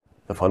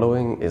The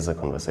following is a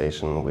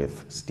conversation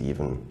with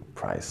Stephen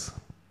Price.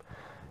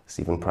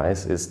 Stephen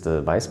Price is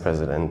the Vice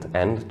President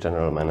and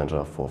General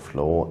Manager for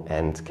Flow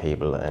and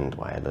Cable and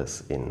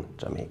Wireless in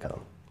Jamaica.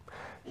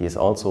 He is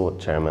also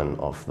Chairman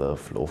of the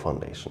Flow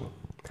Foundation.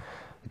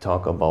 We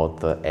talk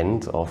about the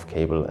end of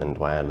cable and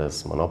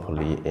wireless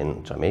monopoly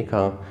in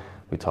Jamaica.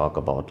 We talk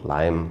about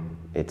Lime,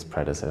 its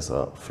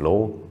predecessor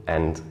Flow,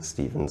 and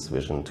Stephen's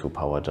vision to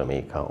power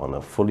Jamaica on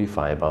a fully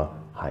fiber,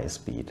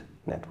 high-speed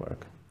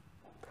network.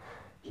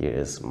 Here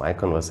is my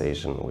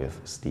conversation with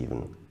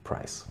Stephen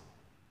Price.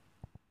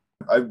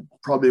 I'm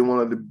probably one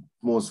of the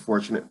most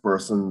fortunate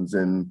persons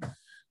in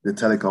the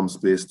telecom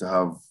space to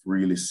have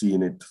really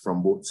seen it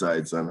from both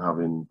sides and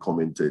having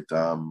come into it.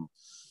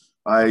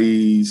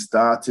 I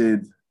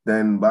started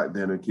back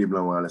then with Cable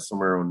and Wireless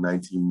somewhere around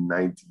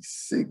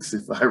 1996,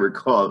 if I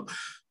recall.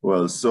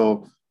 Well,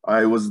 so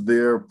I was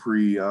there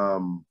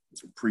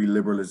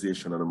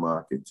pre-liberalization of the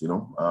market, you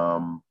know.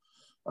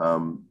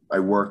 I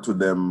worked with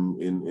them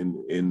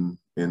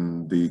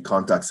in the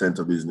contact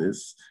center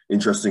business.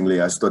 Interestingly,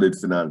 I studied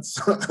finance.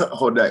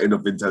 How did I end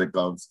up in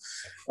telecoms?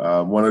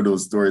 One of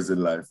those stories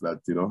in life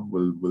that, you know,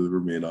 will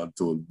remain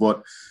untold.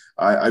 But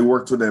I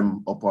worked with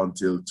them up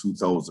until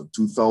 2000.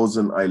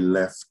 2000, I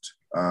left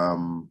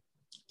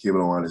Cable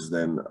and Wireless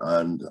then,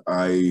 and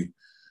I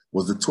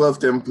was the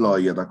 12th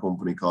employee at a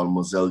company called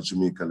Moselle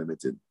Jamaica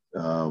Limited,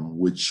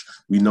 which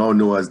we now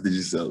know as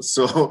Digicel.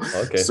 So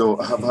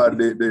I've had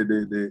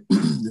the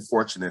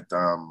fortunate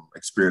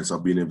experience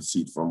of being able to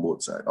see it from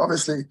both sides.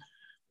 Obviously,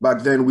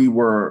 back then we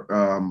were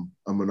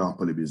a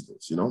monopoly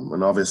business, you know,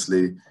 and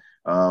obviously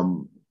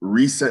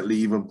recently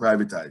even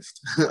privatized,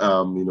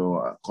 you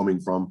know, coming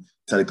from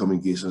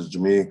Telecommunications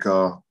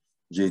Jamaica,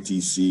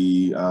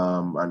 JTC,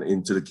 and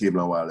into the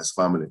Cable and Wireless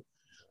family.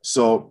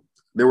 So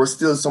there were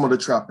still some of the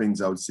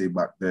trappings, I would say,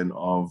 back then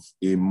of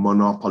a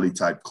monopoly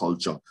type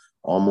culture,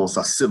 almost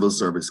a civil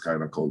service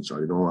kind of culture,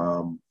 you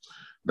know,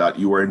 that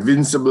you were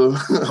invincible,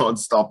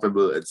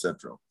 unstoppable,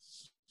 etc.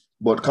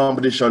 But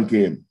competition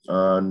came,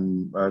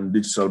 and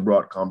Digicel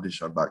brought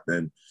competition back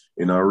then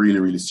in a really,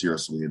 really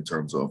serious way in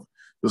terms of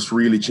just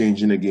really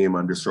changing the game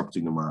and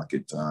disrupting the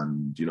market,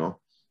 and, you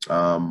know,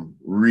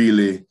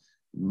 really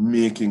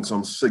making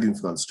some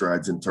significant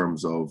strides in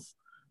terms of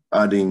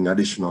adding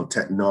additional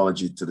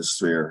technology to the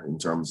sphere in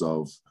terms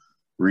of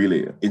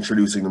really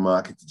introducing the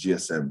market to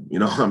GSM, you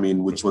know, I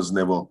mean, which was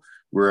never,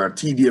 we're a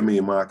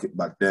TDMA market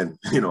back then,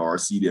 you know, or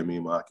CDMA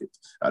market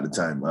at the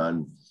time,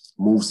 and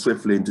moved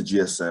swiftly into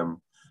GSM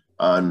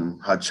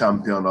and had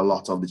championed a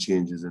lot of the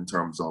changes in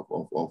terms of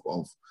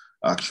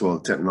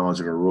actual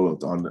technological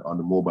rollout on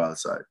the mobile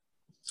side.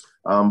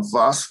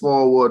 Fast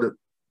forward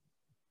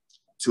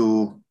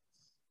to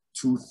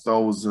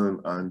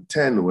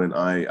 2010 when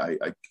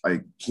I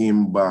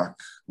came back.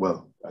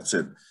 Well, I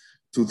said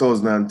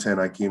 2010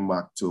 I came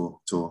back to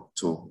Cable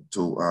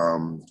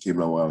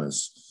and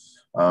Wireless.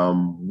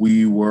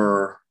 We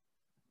were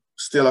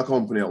still a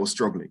company that was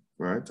struggling,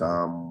 right?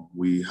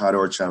 We had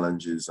our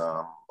challenges.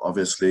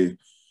 Obviously,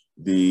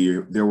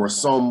 there were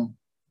some,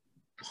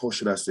 how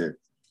should I say,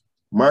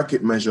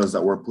 market measures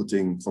that were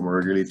putting from a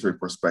regulatory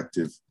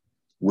perspective,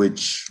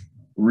 which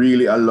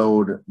really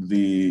allowed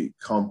the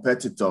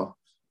competitor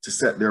to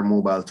set their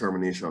mobile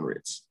termination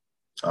rates.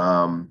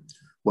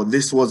 But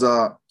this was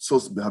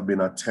supposed to have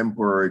been a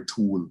temporary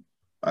tool,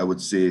 I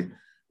would say,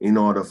 in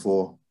order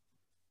for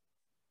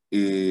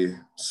a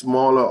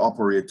smaller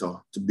operator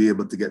to be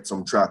able to get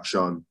some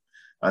traction,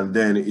 and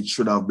then it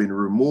should have been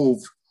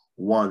removed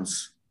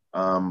once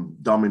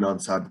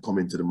dominance had come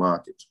into the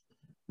market.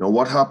 Now,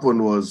 what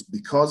happened was,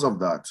 because of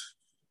that,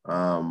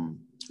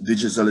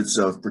 Digicel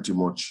itself pretty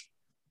much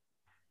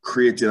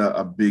created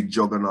a big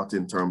juggernaut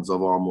in terms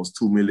of almost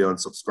 2 million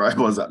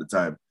subscribers at the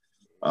time.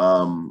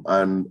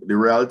 And the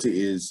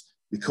reality is,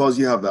 because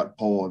you have that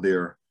power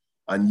there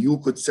and you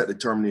could set the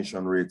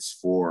termination rates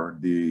for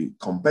the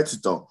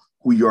competitor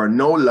who you are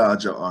no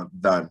larger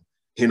than,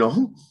 you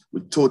know,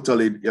 we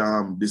totally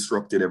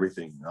disrupted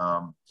everything.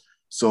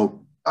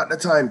 So at the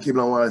time,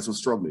 Cable and Wireless was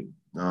struggling.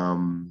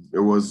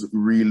 There was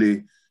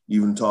really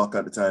even talk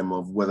at the time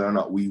of whether or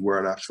not we were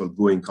an actual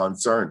going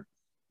concern,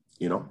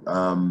 you know.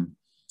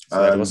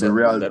 So that was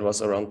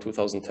around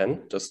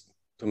 2010, just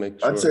to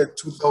make sure. I'd say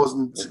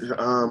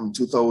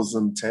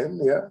 2010,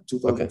 yeah,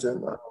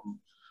 2010, okay.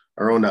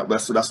 Around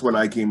that. So that's when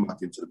I came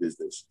back into the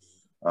business.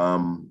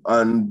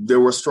 And there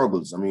were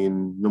struggles. I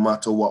mean, no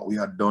matter what we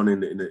had done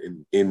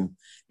in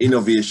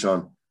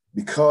innovation,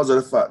 because of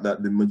the fact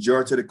that the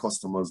majority of the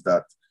customers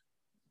that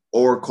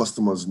our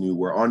customers knew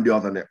were on the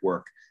other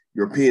network,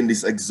 you're paying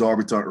this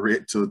exorbitant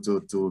rate to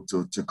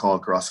call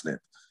CrossNet.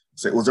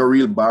 So it was a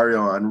real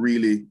barrier, and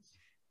really,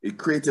 it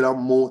created a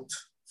moat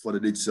for the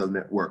Digicel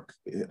network,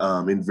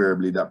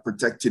 invariably, that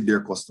protected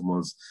their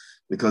customers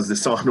because they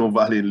saw no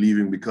value in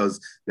leaving because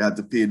they had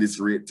to pay this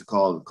rate to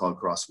call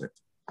CrossNet.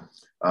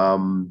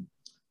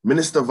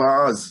 Minister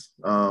Vaz,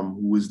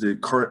 who is the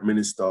current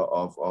Minister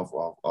of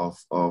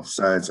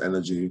Science,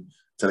 Energy,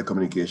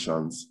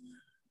 Telecommunications,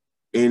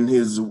 in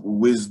his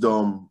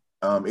wisdom,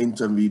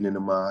 intervened in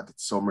the market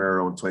somewhere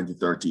around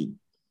 2013.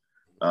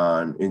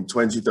 And in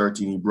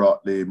 2013, he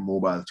brought the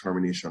mobile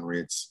termination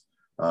rates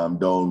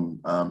down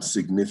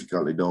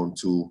significantly, down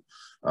to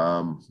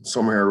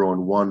somewhere around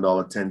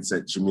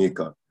 $1.10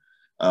 Jamaica.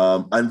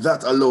 And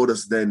that allowed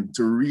us then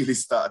to really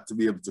start to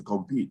be able to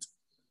compete.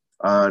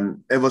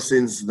 And ever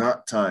since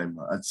that time,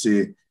 I'd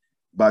say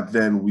back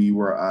then we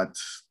were at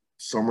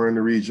somewhere in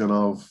the region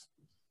of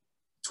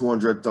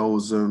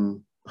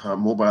 200,000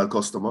 mobile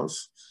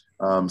customers.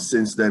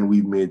 Since then,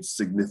 we've made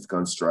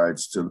significant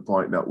strides to the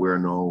point that we're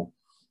now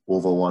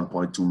over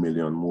 1.2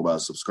 million mobile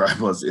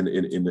subscribers in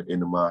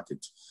the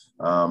market.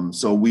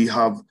 So we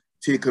have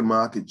taken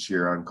market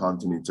share and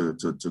continue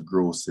to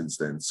grow since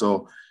then.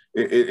 So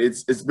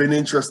it's been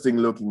interesting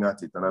looking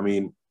at it. And I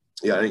mean,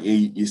 yeah,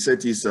 you said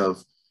to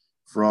yourself,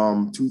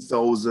 from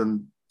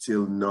 2000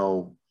 till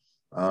now,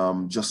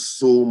 just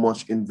so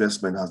much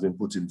investment has been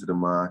put into the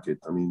market.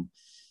 I mean,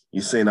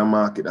 you're saying a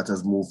market that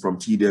has moved from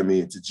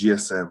TDMA to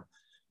GSM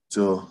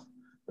to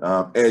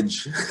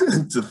Edge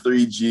to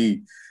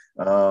 3G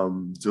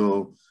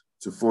to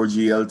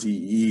 4G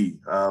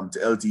LTE to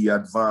LTE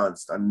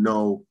Advanced, and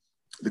now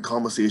the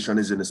conversation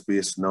is in a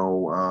space now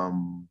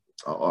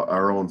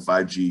around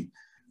 5G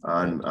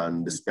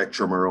and the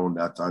spectrum around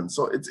that. And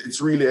so it's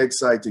really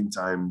exciting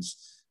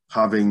times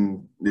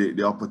having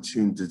the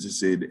opportunity to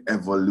say the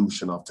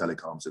evolution of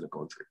telecoms in the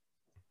country.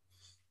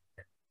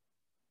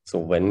 So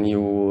when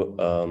you,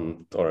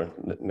 or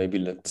maybe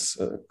let's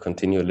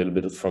continue a little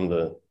bit from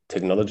the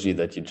technology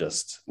that you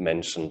just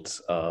mentioned.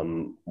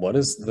 What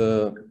is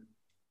the,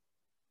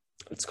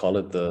 let's call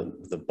it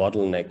the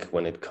bottleneck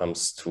when it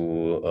comes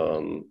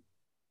to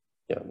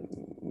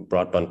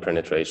broadband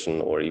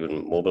penetration or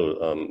even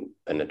mobile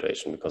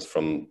penetration? Because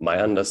from my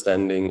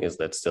understanding is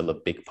that still a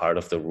big part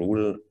of the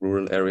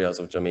rural areas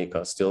of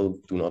Jamaica still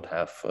do not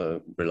have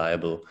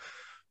reliable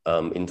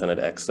internet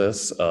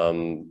access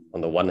on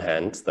the one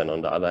hand. Then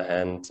on the other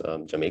hand,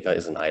 Jamaica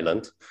is an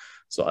island.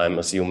 So I'm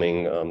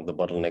assuming the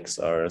bottlenecks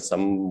are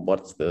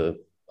somewhat the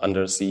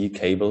undersea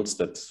cables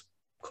that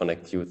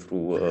connect you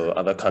through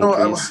other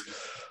countries.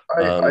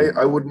 No,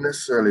 I wouldn't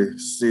necessarily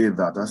say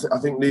that. I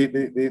think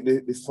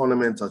the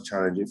fundamental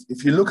challenge,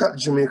 if you look at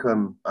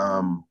Jamaican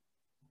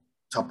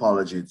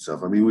topology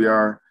itself, I mean, we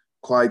are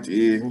quite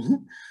a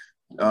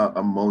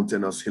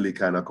mountainous, hilly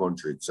kind of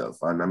country itself.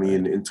 And I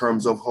mean, in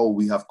terms of how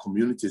we have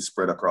communities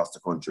spread across the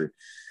country,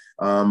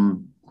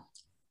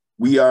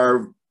 we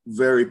are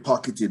very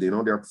pocketed, you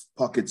know, there are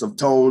pockets of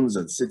towns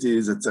and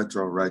cities,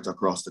 etc., right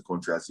across the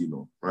country, as you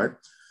know, right?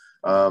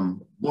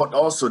 But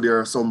also there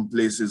are some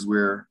places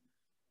where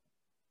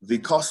the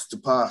cost to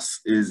pass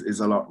is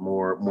a lot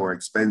more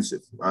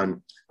expensive.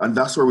 And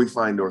that's where we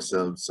find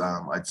ourselves,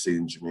 I'd say,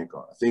 in Jamaica.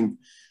 I think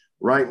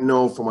right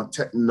now, from a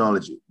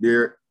technology,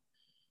 there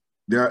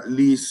are at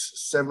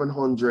least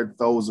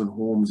 700,000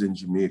 homes in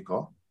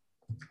Jamaica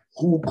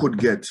who could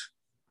get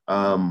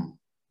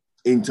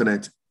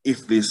internet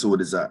if they so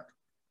desire,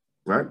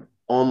 right?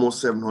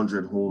 Almost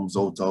 700 homes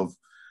out of,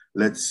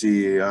 let's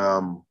say,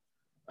 an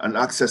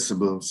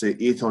accessible, say,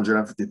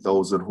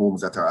 850,000 homes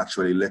that are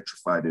actually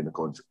electrified in the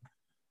country.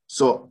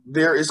 So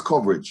there is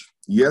coverage.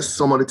 Yes,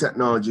 some of the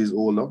technology is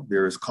older.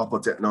 There is copper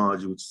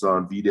technology, which is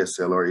on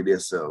VDSL or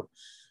ADSL.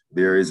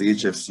 There is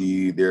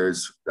HFC.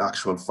 There's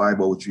actual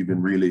fiber, which we've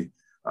been really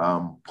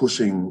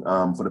pushing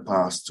for the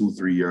past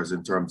 2-3 years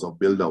in terms of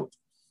build out.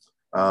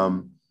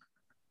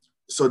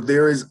 So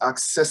there is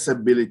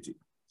accessibility.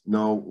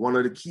 Now, one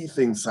of the key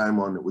things,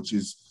 Simon, which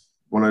is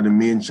one of the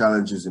main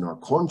challenges in our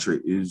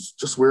country, is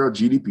just where our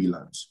GDP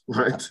lands,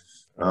 right?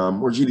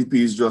 Our GDP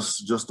is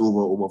just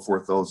over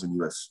 4,000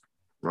 US.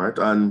 Right,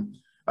 and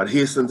I'd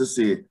hasten to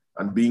say,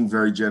 and being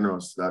very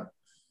generous, that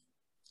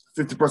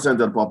 50% of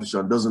the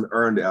population doesn't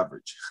earn the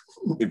average,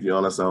 if you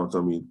understand what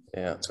I mean.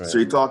 Yeah, that's right. So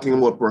you're talking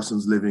about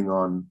persons living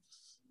on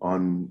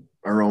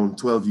around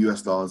 $12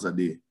 US a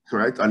day,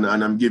 right? And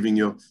I'm giving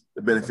you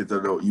the benefit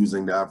of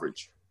using the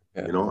average,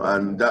 you know,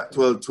 and that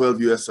 12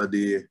 US a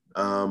day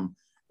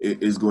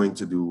is going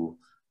to do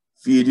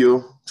feed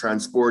you,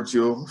 transport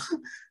you,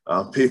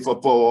 pay for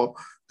power,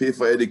 pay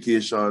for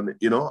education,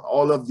 you know,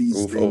 all of these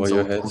Roof things. Over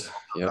your head.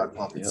 Yep.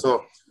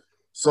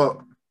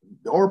 So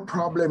our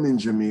problem in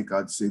Jamaica,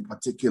 I'd say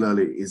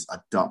particularly, is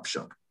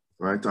adoption,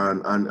 right?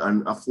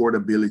 And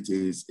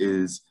affordability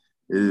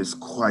is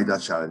quite a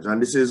challenge.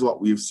 And this is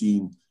what we've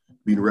seen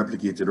being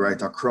replicated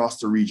right across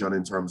the region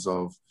in terms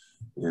of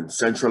in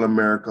Central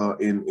America,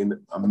 in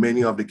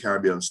many of the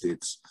Caribbean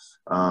states,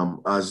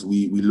 as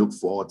we look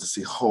forward to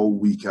see how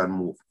we can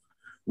move.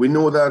 We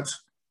know that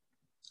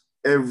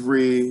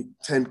every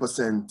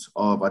 10%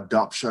 of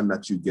adoption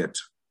that you get,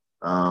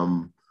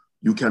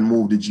 you can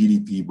move the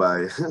GDP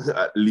by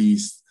at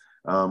least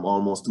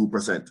almost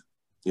 2%,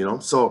 you know?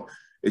 So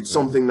it's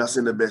something that's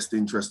in the best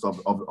interest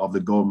of the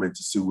government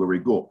to see where we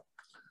go.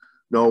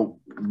 Now,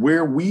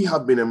 where we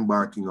have been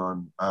embarking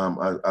on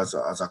as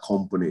a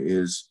company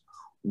is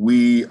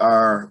we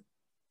are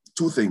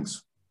two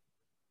things.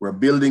 We're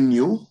building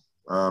new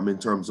in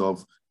terms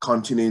of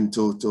continuing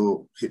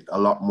to hit a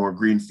lot more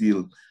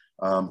greenfield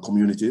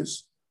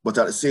communities, but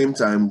at the same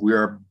time, we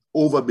are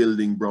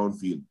overbuilding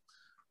brownfield.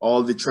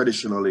 all the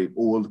traditionally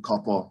old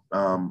copper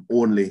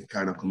only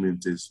kind of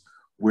communities,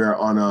 we're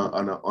on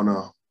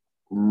a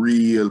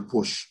real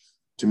push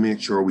to make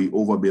sure we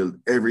overbuild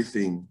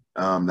everything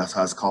that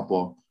has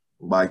copper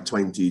by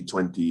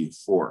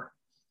 2024.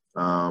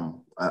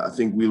 I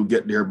think we'll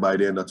get there by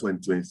the end of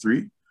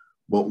 2023,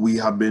 but we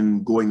have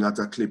been going at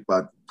a clip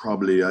at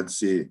probably, I'd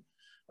say,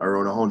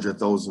 around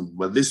 100,000.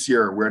 But this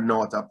year, we're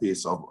now at a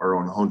pace of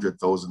around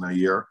 100,000 a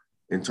year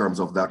in terms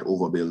of that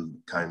overbuild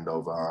kind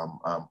of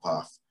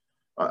path.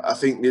 I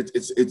think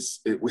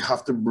we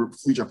have to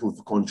future-proof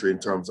the country in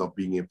terms of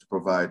being able to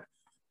provide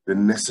the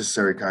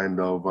necessary kind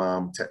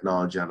of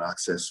technology and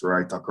access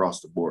right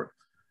across the board.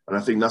 And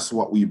I think that's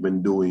what we've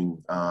been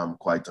doing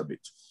quite a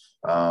bit.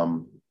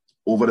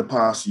 Over the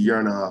past year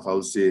and a half, I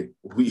would say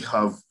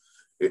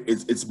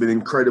it's been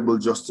incredible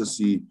just to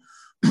see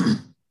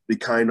the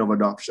kind of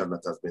adoption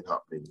that has been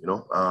happening, you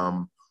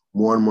know.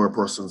 More and more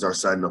persons are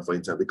signing up for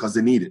internet because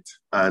they need it.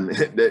 And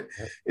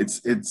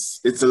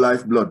it's a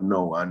lifeblood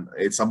now, and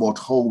it's about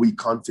how we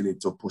continue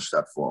to push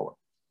that forward.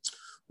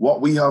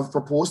 What we have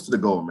proposed to the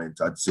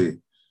government, I'd say,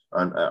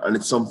 and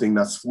it's something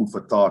that's food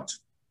for thought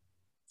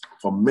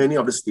for many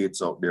of the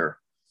states out there,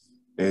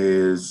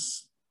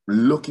 is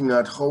looking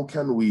at how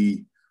can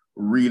we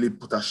really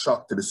put a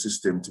shock to the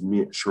system to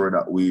make sure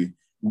that we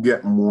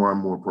get more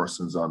and more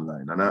persons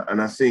online.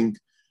 And I think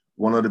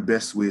one of the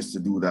best ways to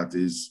do that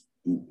is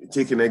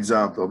take an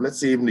example of, let's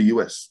say, even the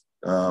US,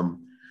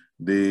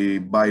 the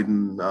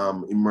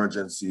Biden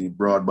emergency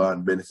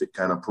broadband benefit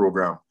kind of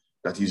program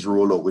that he's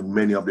rolled out with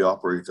many of the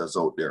operators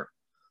out there.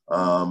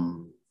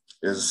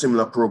 There's a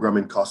similar program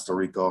in Costa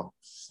Rica,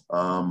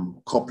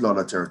 couple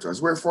other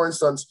territories where, for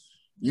instance,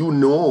 you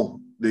know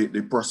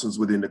the persons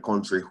within the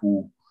country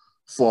who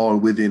fall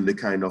within the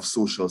kind of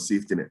social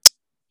safety net,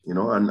 you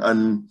know,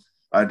 and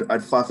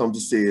I'd fathom to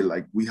say,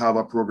 like, we have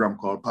a program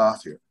called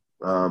Path here,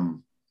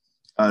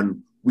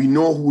 and we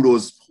know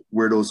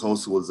where those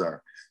households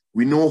are.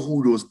 We know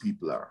who those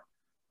people are.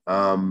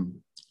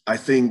 I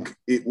think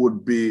it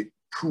would be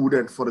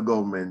prudent for the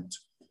government,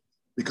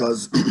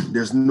 because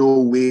there's no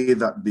way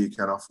that they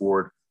can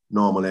afford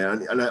normally.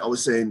 And I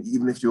was saying,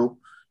 even if you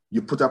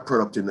put a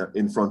product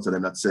in front of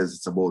them that says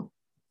it's about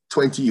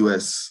 20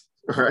 US,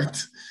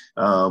 right,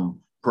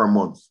 per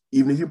month,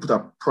 even if you put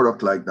a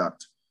product like that,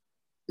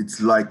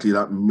 it's likely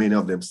that many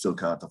of them still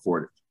can't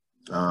afford it.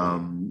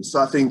 So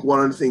I think one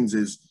of the things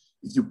is,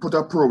 if you put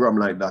a program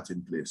like that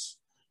in place,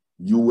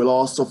 you will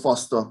also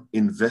foster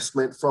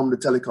investment from the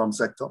telecom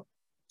sector,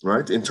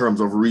 right, in terms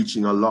of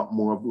reaching a lot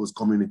more of those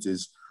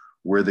communities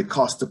where the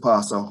cost to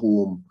pass a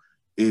home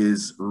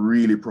is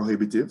really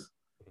prohibitive,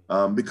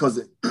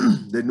 because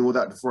they know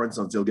that, for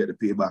instance, they'll get the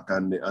payback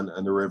and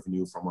the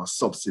revenue from a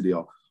subsidy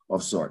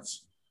of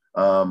sorts.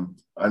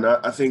 And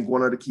I think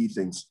one of the key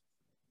things,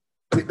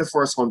 hit the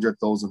first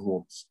 100,000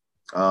 homes.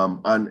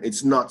 And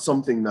it's not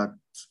something that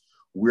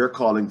we're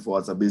calling for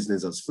as a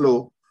business as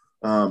Flow.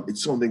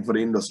 It's something for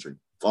the industry,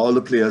 all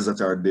the players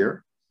that are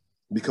there,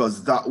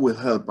 because that will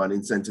help and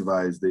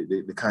incentivize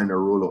the kind of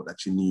rollout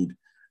that you need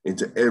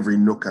into every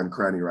nook and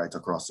cranny right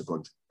across the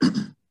country.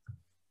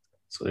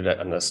 So did I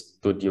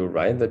understood you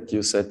right that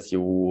you said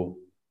you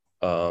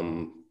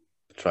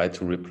try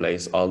to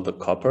replace all the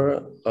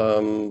copper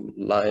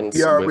lines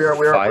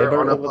with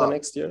fiber over the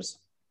next years?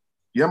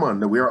 Yeah,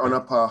 man, we are on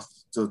a path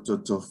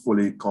to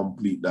fully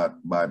complete that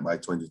by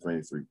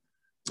 2023.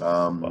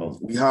 Wow.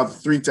 We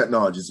have 3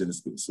 technologies in the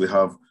space. We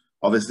have,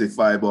 obviously,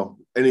 fiber.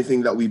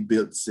 Anything that we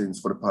built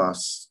for the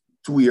past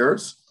 2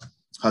 years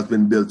has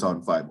been built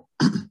on fiber.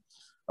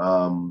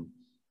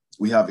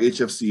 We have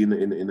HFC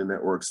in the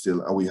network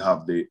still, and we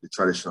have the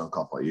traditional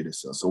copper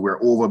ADSL. So we're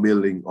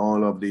overbuilding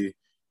all of the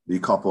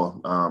copper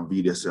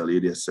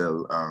VDSL,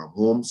 ADSL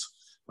homes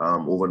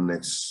over the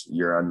next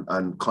year,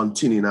 and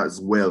continuing as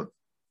well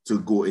to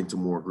go into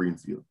more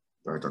greenfield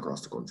right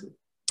across the country.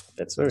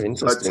 That's very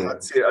interesting.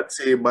 So I'd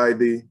say by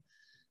the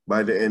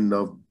end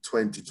of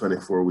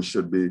 2024, we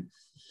should be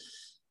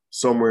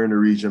somewhere in the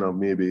region of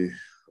maybe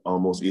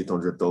almost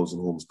 800,000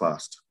 homes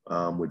passed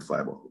with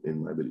fiber,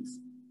 in my belief.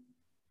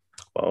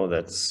 Wow,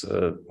 that's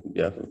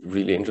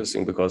really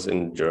interesting, because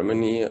in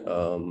Germany,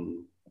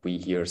 we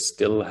here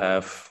still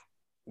have,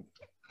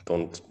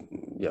 don't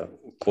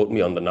quote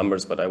me on the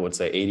numbers, but I would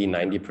say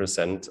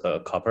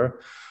 80-90%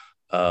 copper.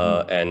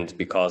 And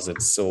because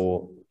it's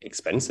so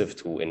expensive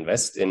to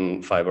invest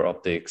in fiber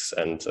optics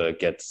and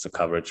get the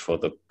coverage for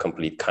the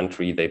complete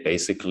country, they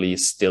basically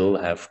still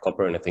have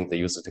copper. And I think they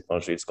use the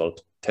technology, it's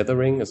called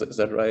tethering. Is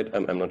that right?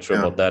 I'm not sure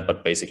about that,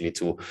 but basically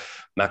to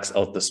max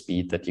out the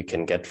speed that you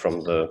can get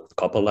from the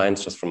copper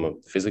lines, just from a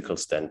physical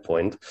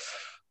standpoint.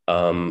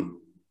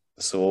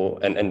 So,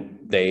 and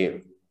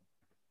they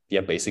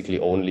basically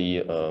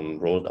only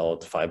rolled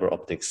out fiber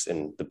optics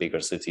in the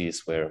bigger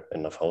cities where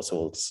enough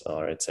households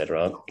are,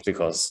 etc.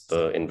 Because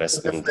the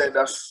investment.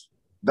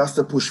 That's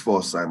the push for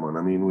us, Simon.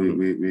 I mean,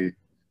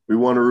 we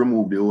want to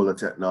remove the older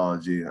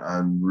technology,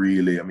 and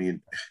really, I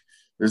mean,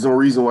 there's no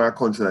reason why a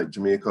country like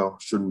Jamaica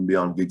shouldn't be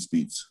on gig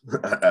speeds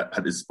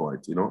at this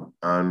point, you know.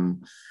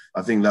 And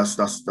I think that's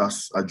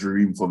a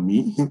dream for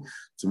me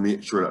to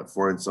make sure that,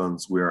 for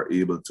instance, we are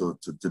able to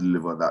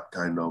deliver that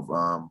kind of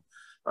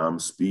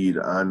speed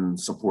and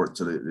support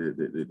to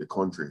the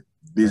country,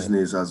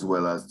 business as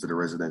well as to the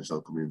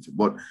residential community.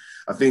 But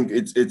I think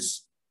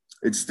it's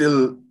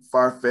still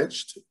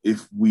far-fetched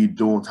if we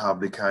don't have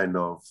the kind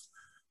of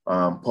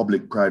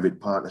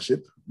public-private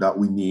partnership that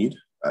we need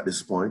at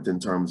this point in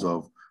terms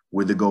of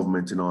with the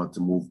government in order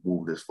to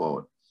move this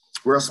forward.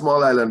 We're a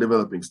small island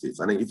developing state.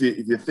 And if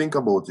you think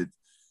about it,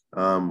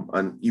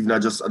 and even I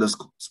just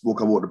spoke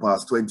about the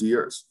past 20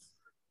 years,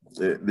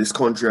 this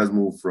country has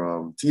moved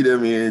from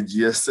TDMA,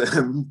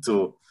 GSM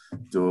to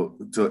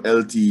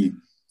LTE,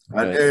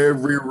 and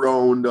every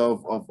round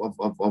of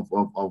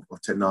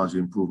technology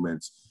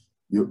improvements,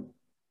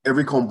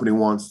 every company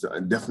wants to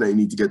and definitely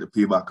need to get the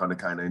payback on the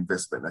kind of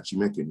investment that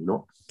you're making, you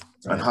know,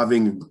 and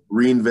having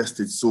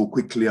reinvested so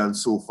quickly and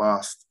so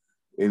fast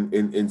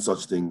in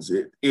such things,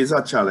 it is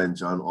a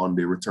challenge on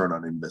the return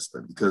on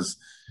investment, because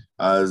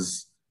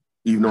as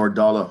even our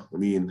dollar, I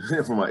mean,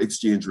 from our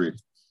exchange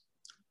rate,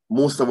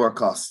 most of our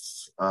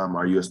costs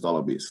are US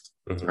dollar based,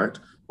 right?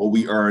 But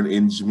we earn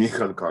in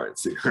Jamaican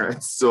currency,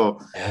 right? So,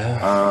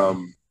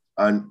 and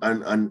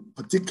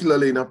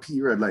particularly in a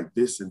period like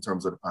this, in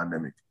terms of the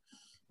pandemic,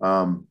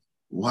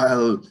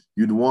 while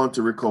you'd want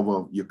to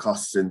recover your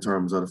costs in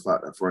terms of the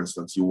fact that, for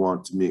instance, you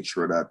want to make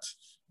sure that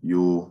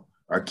you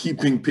are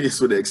keeping pace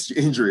with the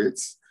exchange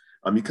rates,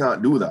 you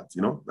can't do that,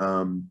 you know?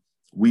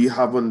 We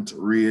haven't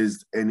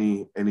raised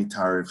any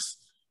tariffs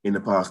in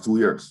the past 2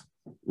 years,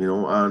 you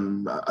know,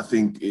 and I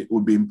think it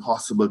would be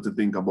impossible to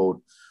think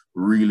about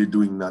really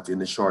doing that in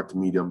the short to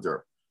medium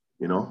term,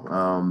 you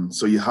know?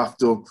 So you have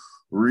to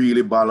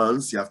really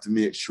balance. You have to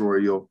make sure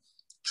you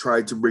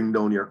try to bring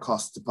down your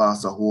cost to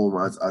pass a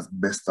home as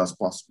best as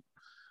possible.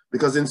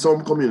 Because in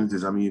some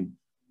communities, I mean,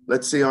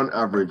 let's say on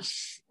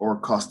average, our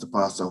cost to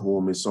pass a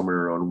home is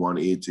somewhere around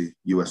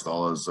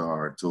 $180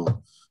 or to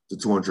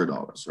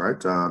 $200,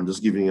 right? I'm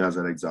just giving you as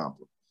an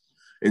example.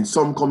 In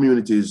some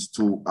communities,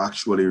 to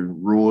actually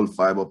roll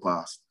fiber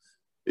past,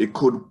 it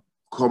could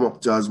come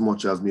up to as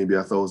much as maybe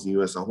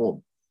 $1,000 a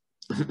home.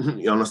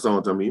 You understand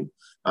what I mean?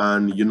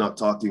 And you're not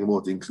talking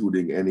about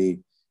including any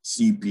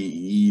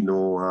CPE,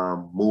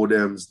 no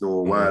modems,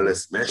 no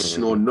wireless mesh,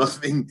 no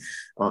nothing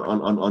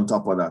on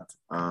top of that.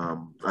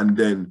 And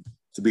then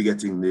to be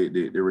getting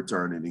the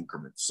return in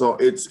increments. So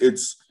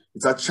it's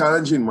a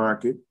challenging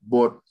market,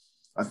 but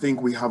I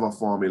think we have a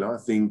formula. I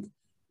think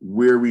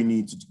where we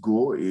need to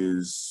go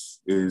is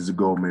the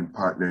government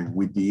partnering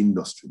with the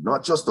industry,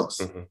 not just us,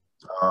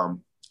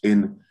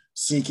 in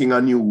seeking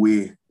a new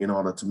way in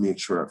order to make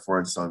sure that, for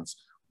instance,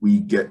 we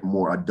get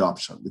more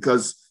adoption,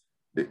 because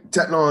the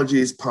technology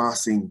is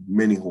passing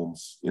many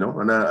homes, you know,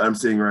 and I'm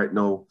saying right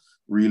now,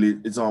 really,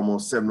 it's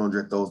almost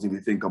 700,000 if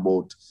you think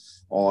about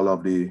all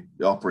of the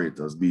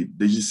operators, be it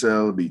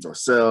Digicel, be it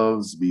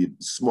ourselves, be it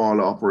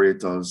smaller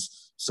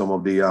operators, some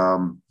of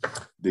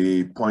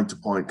the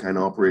point-to-point kind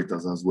of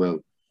operators as well.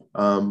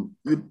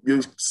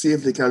 You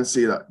safely can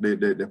say that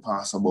they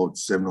pass about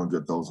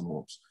 700,000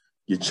 homes.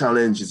 Your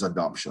challenge is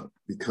adoption,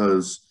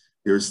 because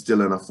there's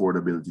still an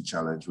affordability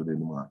challenge within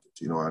the market,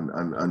 you know,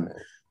 and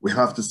we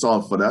have to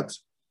solve for that.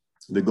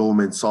 The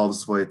government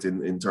solves for it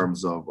in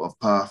terms of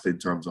path, in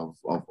terms of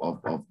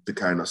the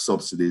kind of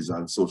subsidies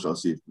and social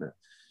safety net.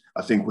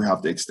 I think we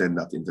have to extend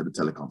that into the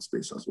telecom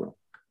space as well.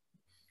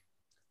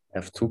 I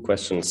have two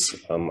questions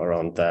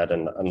around that,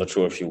 and I'm not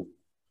sure if you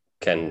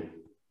can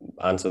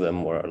answer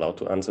them or allowed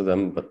to answer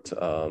them, but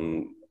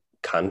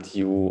can't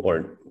you,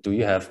 or do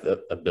you have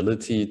the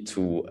ability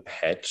to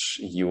hedge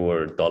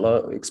your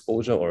dollar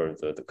exposure or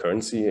the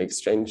currency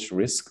exchange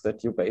risk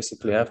that you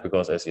basically have?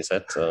 Because as you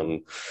said,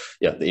 the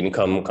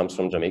income comes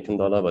from Jamaican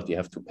dollar, but you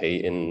have to pay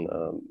in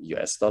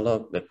US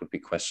dollar. That would be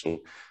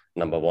question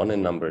number one.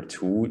 And number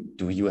two,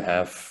 do you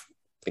have,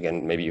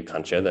 again, maybe you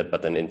can't share that,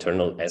 but an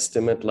internal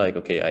estimate, like,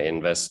 okay, I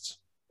invest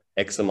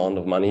X amount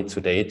of money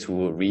today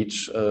to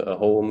reach a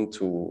home,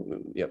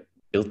 to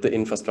build the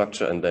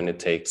infrastructure, and then it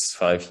takes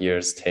 5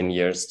 years, 10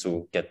 years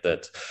to get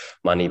that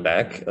money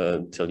back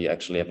till you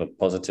actually have a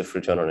positive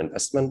return on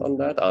investment on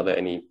that? Are there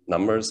any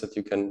numbers that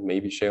you can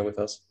maybe share with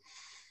us?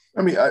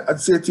 I mean,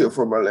 I'd say to you,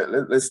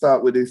 let's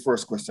start with the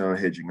first question on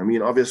hedging. I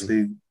mean,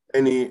 obviously,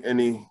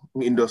 any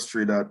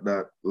industry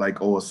that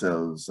like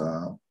ourselves,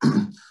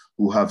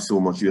 who have so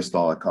much US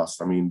dollar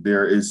costs, I mean,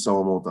 there is some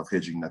amount of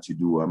hedging that you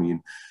do. I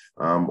mean,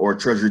 our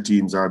treasury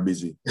teams are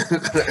busy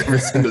every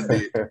single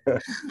day.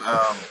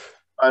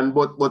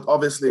 But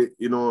obviously,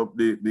 you know,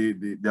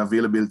 the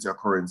availability of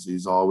currency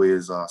is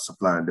always a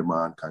supply and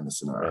demand kind of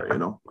scenario, you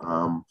know.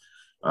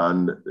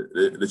 And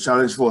the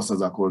challenge for us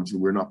as a country,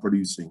 we're not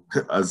producing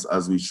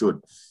as we should,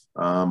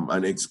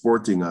 and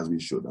exporting as we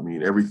should. I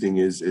mean, everything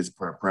is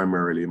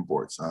primarily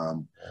imports,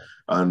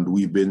 and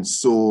we've been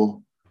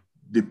so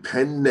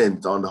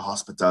dependent on the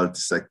hospitality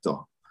sector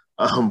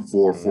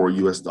for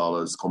US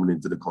dollars coming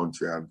into the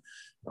country. And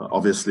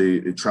obviously,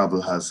 the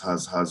travel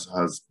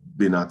has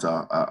been at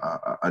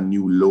a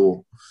new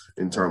low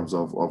in terms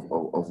of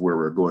where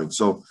we're going.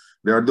 So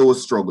there are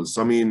those struggles.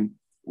 So, I mean,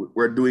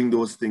 we're doing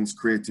those things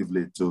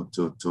creatively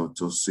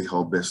to see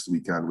how best we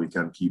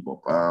can keep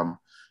up.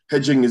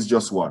 Hedging is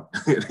just one,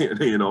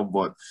 you know,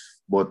 but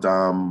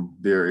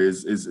there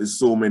is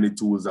so many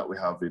tools that we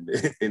have in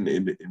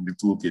the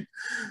toolkit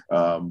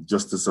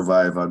just to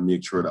survive and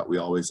make sure that we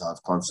always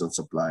have constant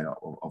supply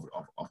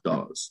of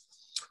dollars.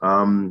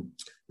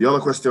 The other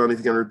question, if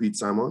you can repeat,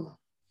 Simon.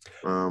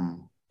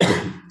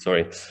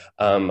 Sorry.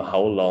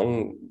 How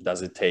long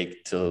does it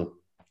take till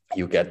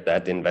you get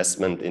that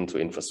investment into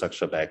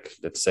infrastructure back?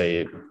 Let's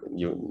say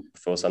you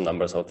throw some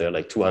numbers out there,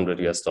 like $200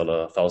 US,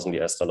 $1,000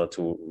 US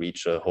to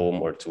reach a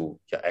home or to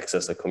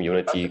access a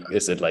community.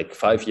 Is it like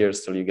 5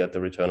 years till you get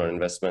the return on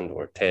investment,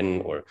 or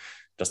 10, or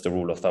just a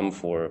rule of thumb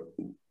for?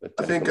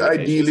 I think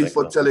ideally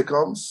for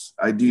telecoms,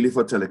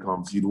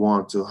 you'd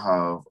want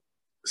to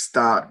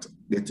start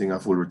getting a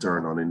full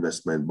return on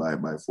investment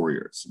by 4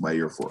 years, by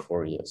year 4.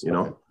 4 years, you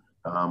know.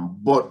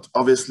 But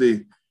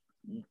obviously,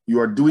 you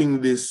are doing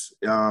this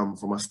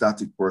from a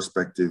static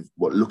perspective,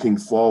 but looking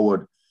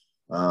forward,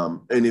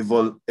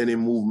 any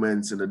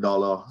movements in the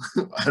dollar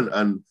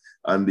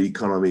and the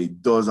economy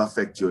does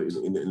affect you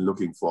in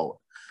looking forward.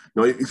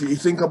 Now, if you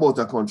think about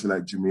a country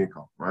like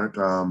Jamaica, right,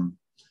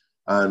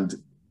 and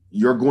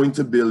you're going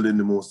to build in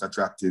the most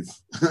attractive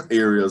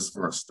areas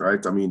first,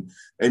 right? I mean,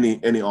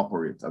 any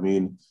operate. I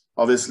mean,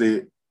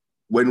 obviously,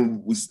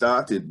 when we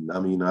started,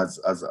 I mean, as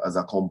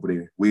a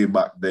company way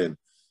back then,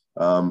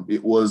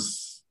 it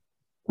was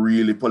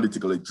really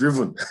politically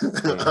driven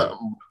back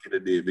in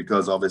the day,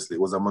 because obviously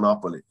it was a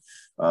monopoly.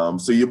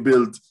 So you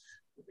built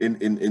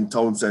in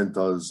town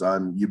centers,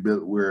 and you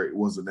built where it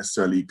wasn't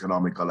necessarily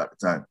economical at the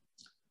time.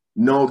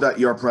 Now that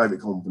you're a private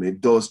company, it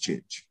does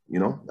change, you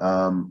know,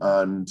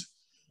 and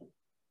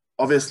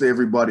obviously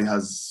everybody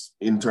has,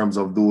 in terms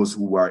of those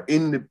who are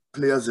in the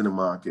players in the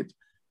market,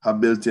 have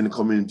built in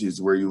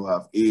communities where you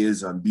have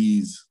A's and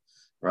B's,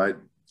 right?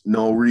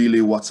 Now,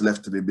 really, what's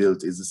left to be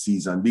built is the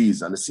C's and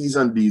D's. And the C's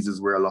and D's is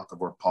where a lot of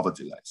our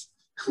poverty lies,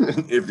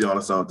 if you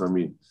understand what I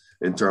mean,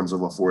 in terms of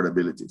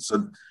affordability.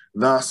 So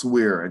that's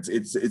where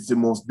it's the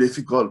most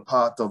difficult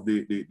part of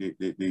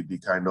the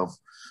kind of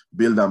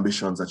build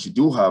ambitions that you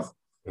do have.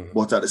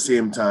 But at the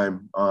same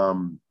time,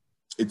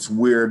 it's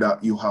where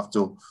that you have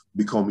to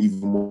become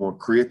even more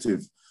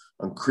creative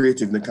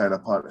in the kind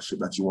of partnership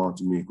that you want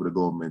to make with the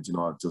government in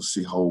order to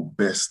see how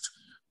best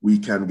we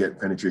can get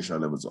penetration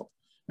levels up.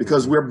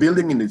 Because we're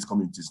building in these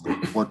communities now,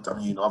 but I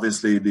mean,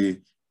 obviously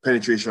the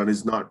penetration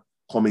is not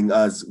coming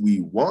as we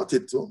want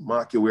it to.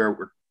 Market, where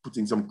we're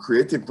putting some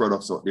creative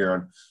products out there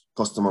and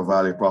customer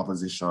value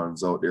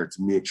propositions out there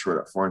to make sure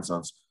that, for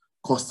instance,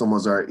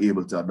 customers are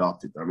able to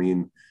adopt it. I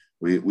mean,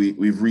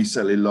 we've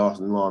recently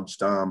launched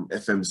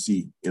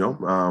FMC, you know,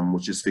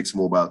 which is fixed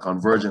mobile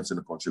convergence in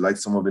the country, like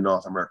some of the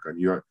North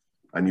American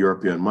and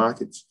European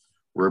markets,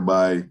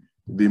 whereby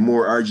the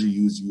more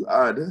RGUs you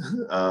add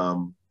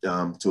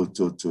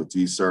to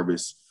your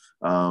service,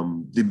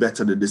 the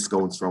better the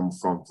discounts from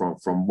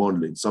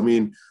bundling. So I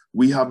mean,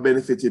 we have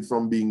benefited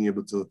from being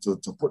able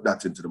to put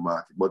that into the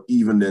market, but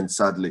even then,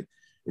 sadly,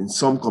 in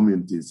some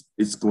communities,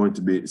 it's going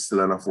to be still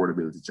an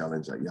affordability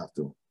challenge that you have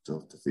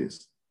to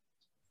face.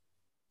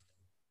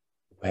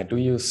 Where do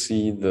you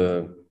see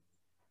the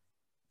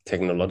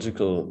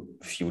technological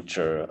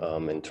future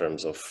in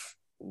terms of,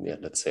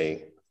 let's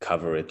say,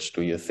 coverage?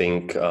 Do you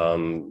think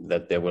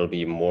that there will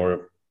be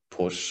more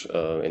push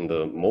in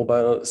the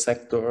mobile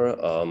sector?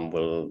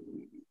 Will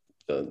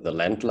the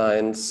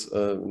landlines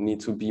need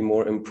to be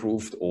more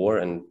improved,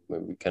 and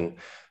we can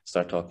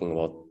start talking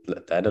about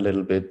that a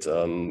little bit,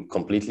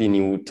 completely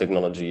new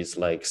technologies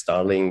like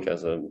Starlink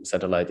as a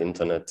satellite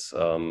internet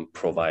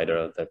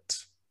provider that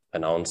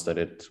announced that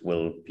it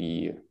will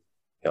be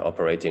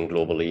operating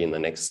globally in the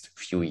next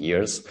few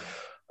years.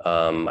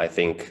 I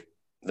think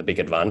the big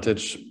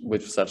advantage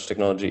with such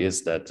technology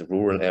is that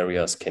rural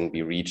areas can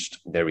be reached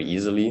very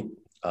easily.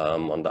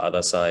 On the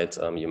other side,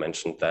 you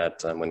mentioned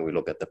that when we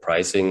look at the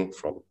pricing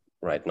from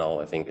right now,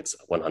 I think it's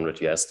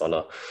 $100 US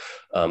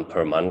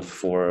per month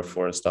for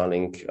a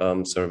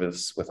Starlink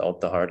service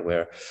without the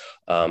hardware.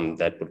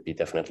 That would be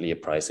definitely a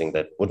pricing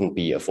that wouldn't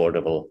be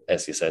affordable,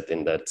 as you said,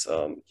 in that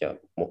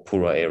more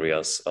poorer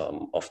areas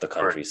of the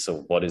country.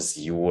 So what is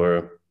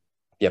your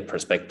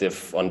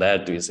perspective on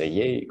that? Do you say,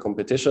 yay,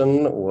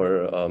 competition,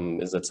 or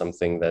is it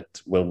something that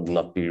will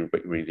not be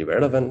really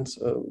relevant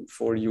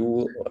for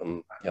you?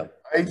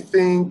 I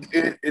think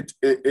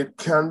it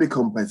can be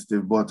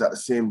competitive, but at the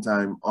same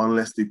time,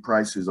 unless the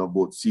prices of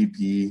both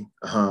CPE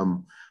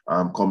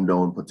come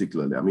down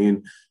particularly. I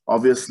mean,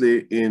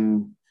 obviously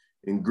in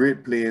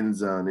Great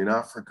Plains and in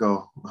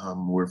Africa,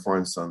 where, for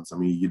instance, I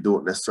mean, you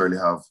don't necessarily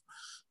have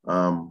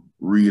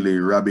really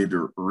rabid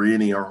or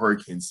rainy or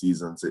hurricane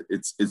seasons.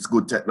 It's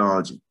good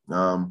technology.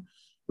 But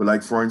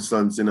like, for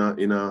instance, in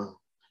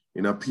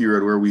a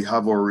period where we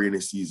have our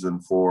rainy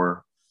season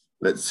for,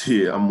 let's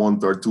say, a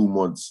month or 2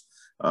 months,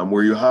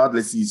 where you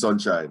hardly see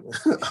sunshine.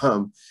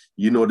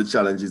 You know the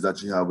challenges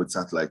that you have with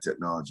satellite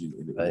technology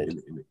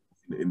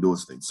in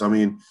those things. So I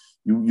mean,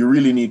 you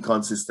really need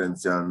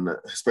consistency, and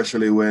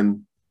especially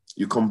when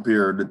you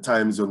compare the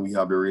times when we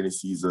have the rainy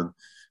season,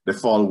 they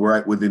fall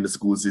right within the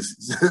school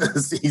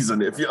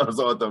season, if you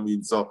understand what I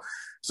mean. So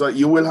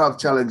you will have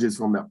challenges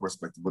from that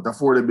perspective, but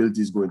affordability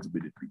is going to be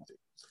the key thing.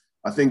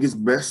 I think it's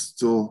best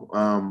to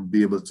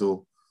be able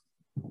to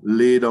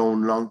lay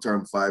down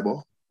long-term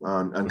fiber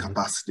and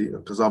capacity,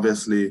 because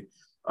obviously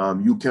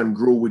you can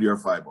grow with your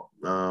fiber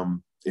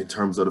in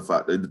terms of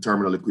the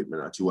terminal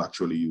equipment that you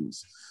actually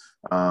use.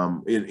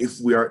 And if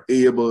we are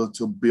able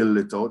to build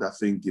it out, I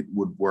think it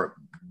would work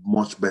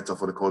much better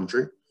for the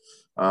country.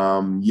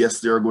 Yes,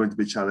 there are going to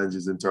be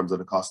challenges in terms of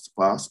the cost to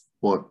pass,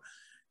 but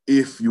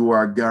if you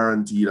are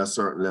guaranteed a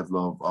certain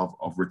level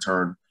of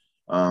return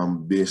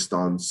based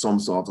on some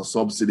sort of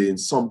subsidy in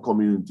some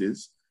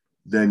communities,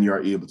 then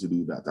you're able to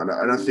do that.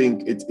 And I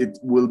think it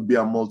will be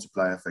a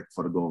multiplier effect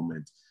for the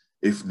government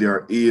if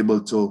they're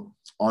able to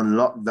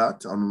unlock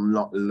that,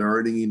 unlock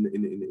learning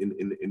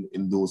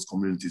in those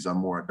communities and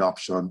more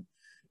adoption.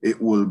 It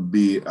will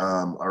be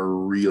a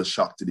real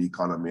shock to the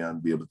economy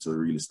and be able to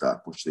really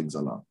start push things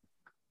along.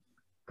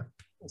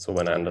 So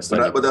when I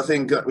understand, but I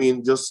think, I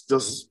mean, just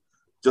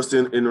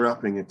in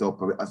wrapping it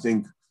up, I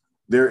think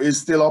there is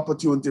still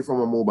opportunity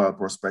from a mobile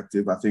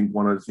perspective. I think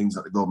one of the things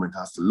that the government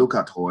has to look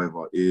at,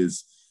 however,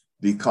 is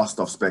the cost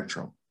of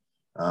spectrum.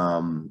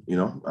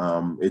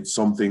 It's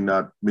something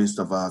that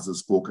Minister Vaz has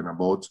spoken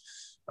about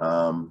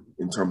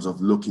in terms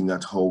of looking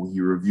at how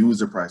he reviews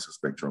the price of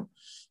spectrum.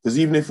 Because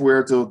even if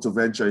we're to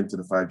venture into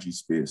the 5G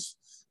space,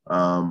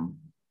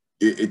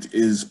 it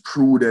is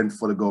prudent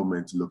for the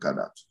government to look at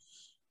that.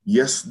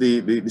 Yes,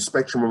 the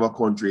spectrum of a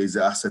country is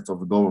the asset of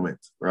the government,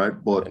 right?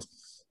 But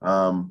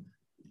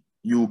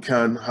you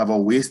can have a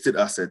wasted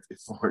asset if,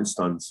 for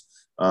instance,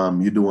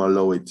 you don't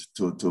allow it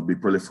to be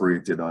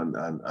proliferated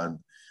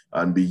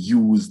and be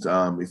used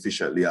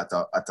efficiently at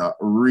a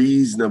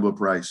reasonable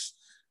price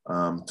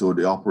to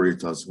the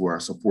operators who are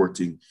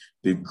supporting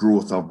the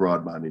growth of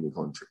broadband in the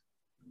country.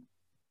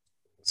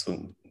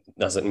 So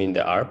does it mean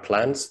there are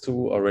plans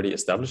to already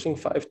establishing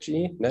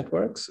 5G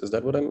networks? Is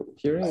that what I'm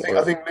hearing?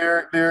 I think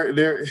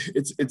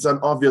it's an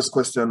obvious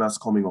question that's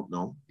coming up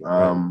now.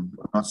 I'm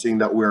not saying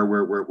that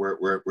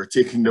we're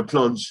taking the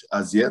plunge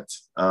as yet.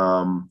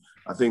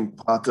 I think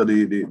part of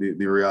the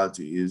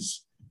reality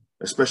is,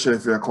 especially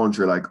if you're a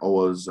country like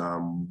ours,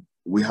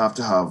 we have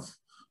to have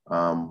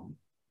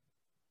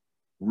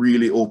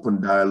really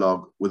open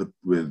dialogue with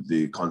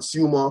the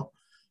consumer,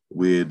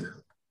 with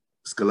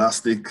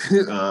Scholastic,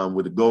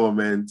 with the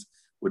government,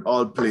 with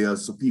all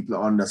players, so people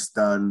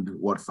understand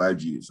what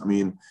 5G is. I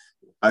mean,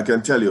 I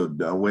can tell you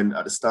that when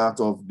at the start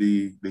of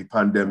the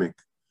pandemic,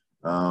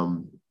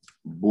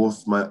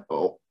 both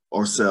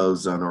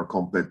ourselves and our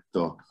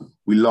competitor,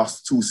 we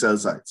lost 2 cell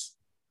sites.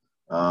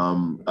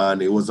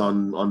 And it was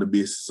on the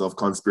basis of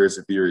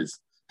conspiracy theories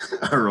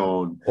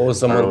around. Oh,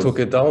 someone took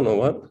it down or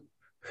what?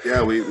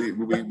 Yeah,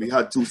 we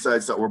had 2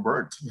 sites that were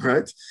burnt,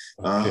 right?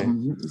 Okay.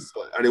 And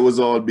it was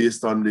all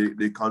based on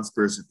the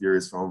conspiracy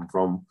theories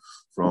from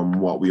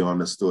what we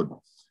understood.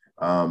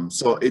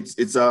 So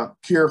it's a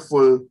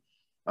careful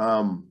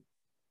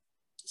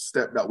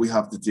step that we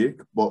have to take,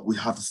 but we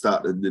have to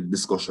start the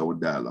discussion with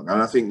dialogue.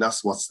 And I think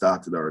that's what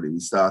started already. We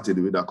started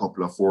with a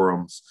couple of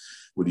forums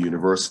with the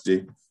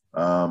university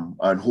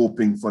and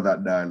hoping for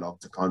that dialogue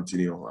to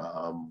continue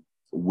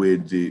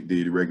with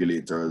the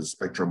regulators,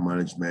 spectrum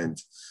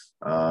management,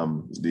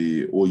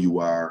 the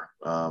OUR,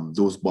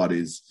 those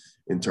bodies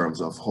in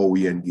terms of how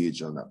we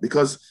engage on that,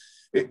 because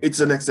it's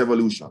the next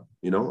evolution,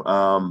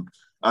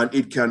 and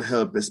it can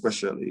help,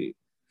 especially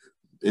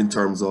in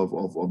terms of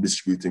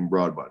distributing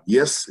broadband.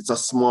 Yes, it's a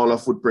smaller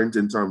footprint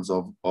in terms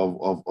of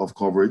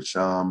coverage,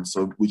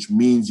 so which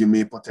means you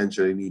may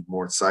potentially need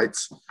more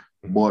sites,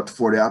 but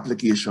for the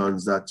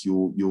applications that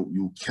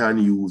you can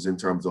use in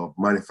terms of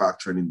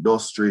manufacturing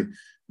industry,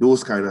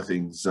 those kind of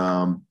things,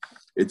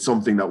 it's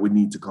something that we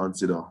need to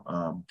consider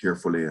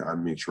carefully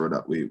and make sure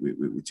that we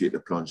take the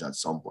plunge at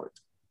some point.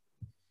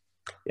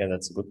 Yeah,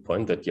 that's a good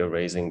point that you're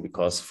raising,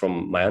 because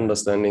from my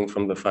understanding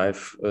from the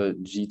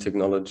 5G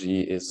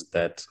technology is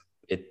that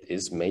it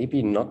is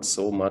maybe not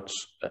so much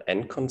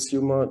end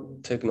consumer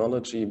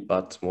technology,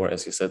 but more,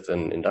 as you said,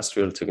 an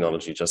industrial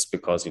technology, just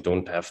because you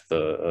don't have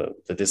the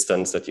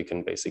distance that you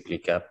can basically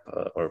gap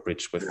or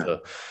bridge with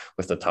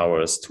the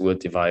towers to a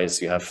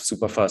device. You have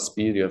super fast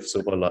speed, you have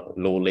super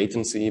low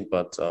latency,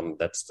 but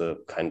that's the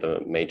kind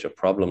of major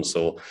problem.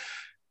 So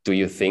do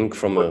you think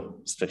from a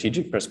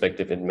strategic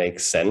perspective, it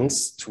makes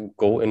sense to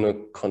go in a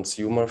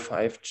consumer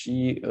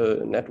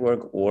 5G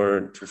network,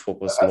 or to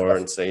focus more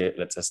and say,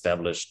 let's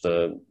establish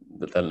the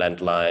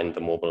landline,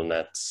 the mobile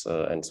nets,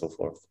 and so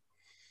forth?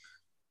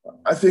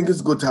 I think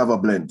it's good to have a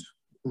blend,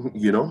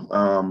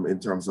 in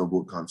terms of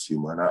both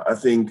consumer. And I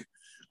think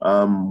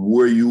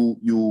where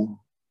you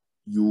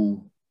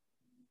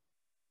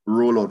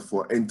roll out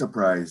for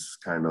enterprise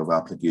kind of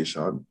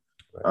application,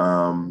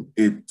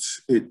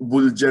 it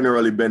will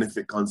generally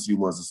benefit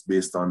consumers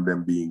based on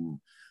them being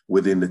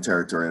within the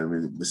territory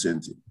and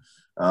vicinity.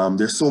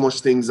 There's so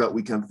much things that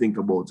we can think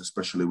about,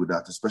 especially with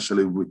that,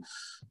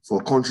 for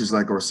countries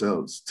like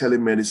ourselves.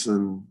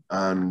 Telemedicine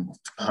and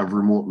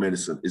remote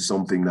medicine is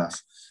something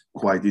that's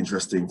quite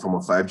interesting from a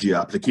 5G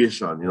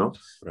application, you know,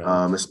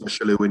 right.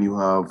 Especially when you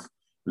have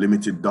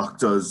limited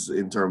doctors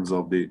in terms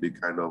of the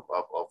kind of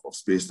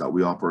space that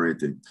we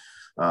operate in.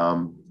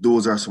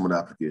 Those are some of the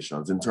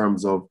applications. In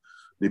terms of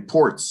the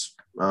ports,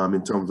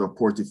 in terms of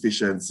port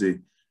efficiency,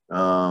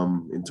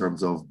 in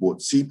terms of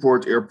both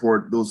seaport,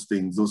 airport, those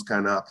things, those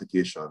kind of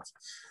applications.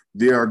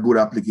 They are good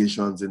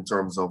applications in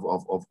terms of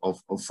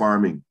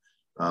farming.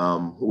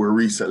 We're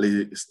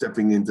recently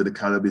stepping into the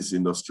cannabis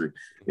industry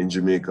in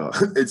Jamaica.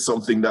 It's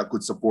something that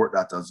could support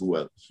that as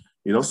well.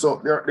 You know,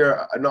 so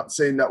I'm not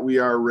saying that we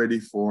are ready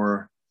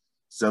for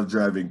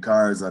self-driving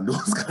cars and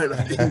those kind of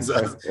things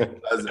as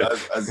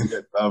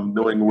yet,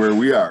 knowing where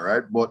we are,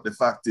 right? But the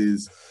fact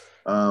is,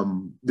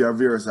 there are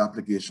various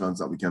applications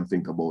that we can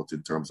think about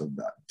in terms of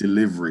that.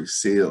 Delivery,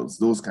 sales,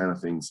 those kind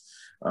of things,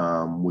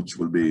 which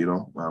will be, you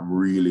know,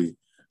 really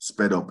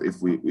sped up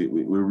if we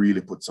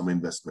really put some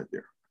investment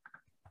there.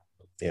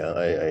 Yeah,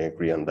 I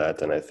agree on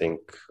that. And I think,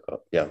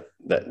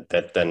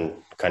 that then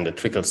kind of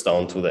trickles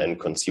down to the end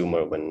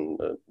consumer when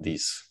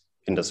these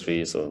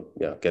industries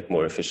get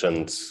more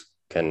efficient,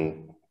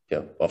 can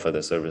offer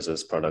their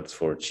services, products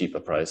for cheaper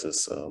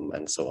prices,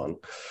 and so on.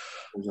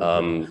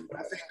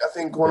 I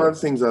think one of the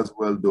things as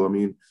well, though, I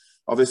mean,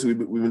 obviously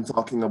we've been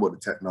talking about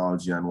the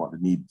technology and what they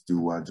need to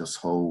do and just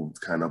how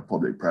kind of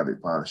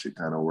public-private partnership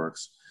kind of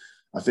works.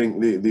 I think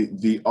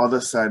the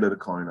other side of the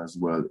coin as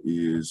well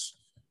is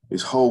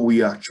how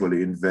we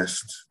actually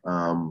invest,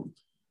 and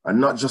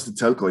not just the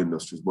telco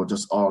industries, but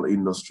just all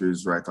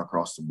industries right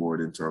across the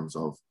board in terms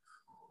of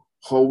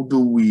how do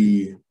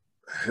we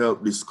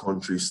help this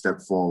country step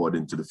forward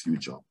into the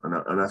future.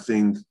 And I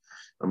think,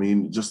 I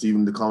mean, just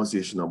even the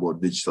conversation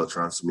about digital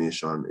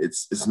transformation,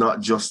 it's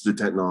not just the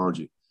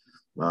technology.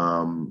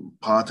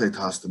 Part of it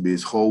has to be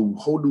is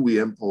how do we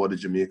empower the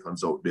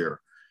Jamaicans out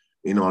there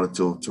in order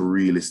to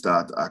really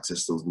start to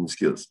access those new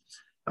skills.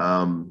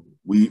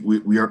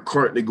 We are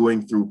currently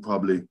going through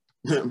probably,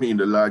 I mean,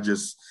 the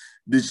largest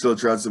digital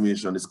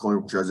transformation this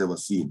country has ever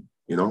seen,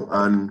 you know,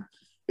 and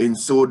in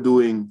so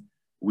doing,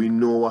 we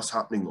know what's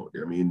happening out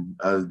there. I mean,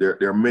 there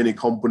are many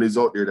companies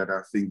out there that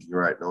are thinking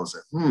right now, say,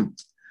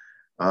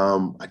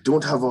 I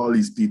don't have all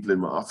these people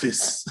in my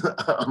office.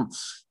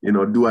 You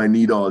know, do I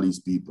need all these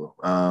people?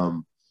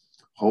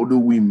 How do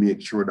we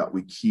make sure that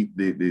we keep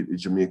the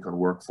Jamaican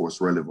workforce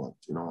relevant?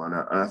 You know, and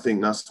I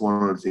think that's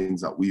one of the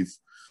things that we've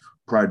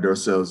prided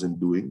ourselves in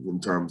doing in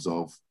terms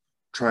of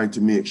trying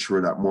to make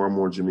sure that more and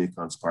more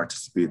Jamaicans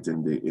participate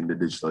in the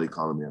digital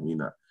economy. I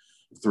mean,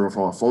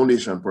 from a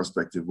foundation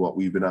perspective, what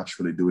we've been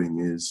actually doing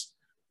is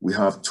we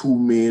have two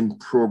main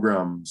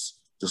programs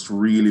just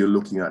really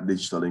looking at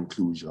digital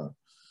inclusion.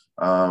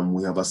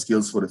 We have a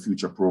Skills for the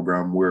Future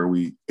program where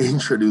we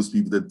introduce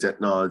people to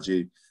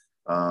technology,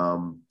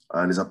 and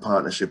it's a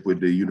partnership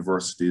with the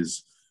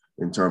universities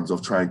in terms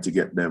of trying to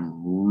get them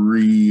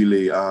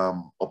really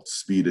up to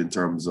speed in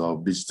terms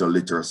of digital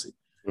literacy.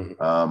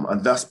 Mm-hmm.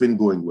 And that's been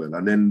going well.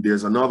 And then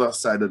there's another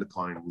side of the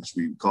coin, which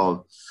we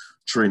call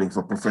training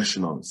for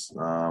professionals.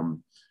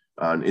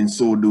 And in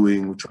so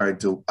doing, we're trying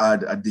to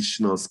add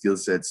additional skill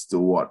sets to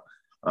what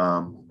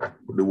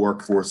the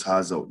workforce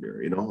has out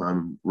there, you know.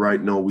 And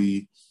right now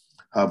we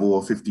have over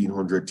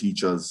 1,500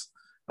 teachers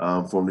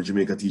from the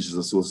Jamaica Teachers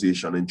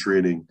Association in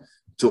training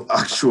to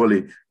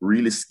actually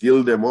really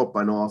skill them up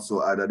and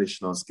also add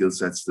additional skill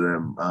sets to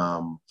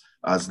them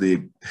as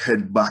they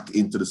head back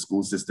into the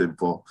school system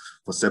for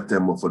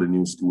September for the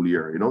new school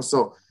year, you know.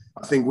 So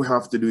I think we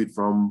have to do it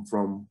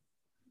from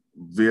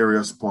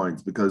various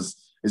points because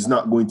it's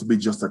not going to be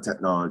just a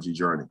technology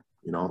journey.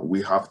 You know,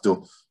 we have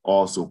to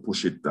also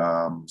push it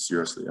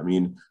seriously. I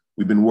mean,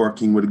 we've been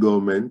working with the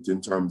government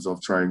in terms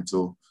of trying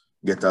to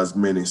get as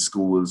many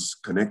schools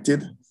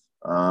connected.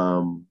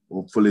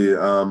 Hopefully,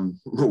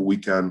 we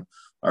can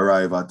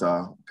arrive at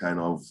a kind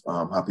of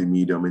happy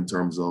medium in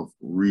terms of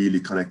really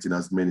connecting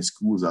as many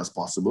schools as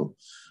possible.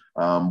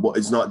 But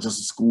it's not just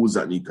the schools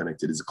that need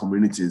connected, it's the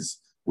communities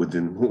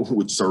within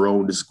which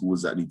surround the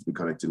schools that need to be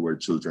connected where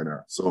children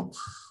are. So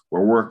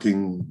we're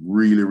working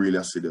really, really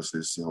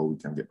assiduously to see how we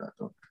can get that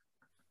done.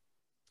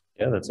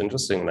 Yeah, that's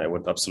interesting. I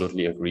would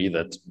absolutely agree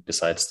that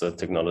besides the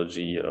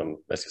technology,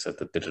 as you said,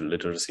 the digital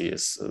literacy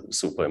is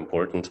super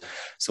important.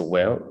 So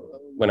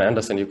when I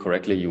understand you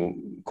correctly,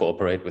 you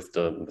cooperate with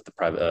the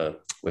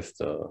private, with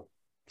the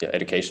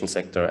education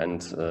sector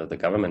and the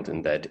government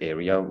in that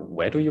area.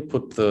 Where do you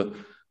put the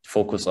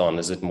focus on?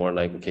 Is it more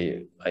like,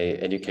 okay, I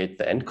educate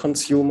the end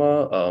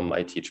consumer,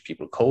 I teach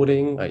people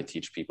coding, I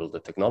teach people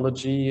the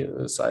technology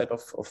side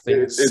of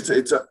things?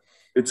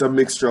 It's a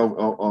mixture of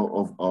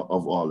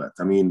all that.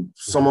 I mean,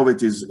 some of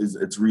it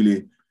is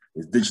really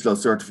digital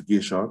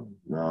certification,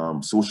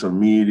 social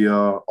media,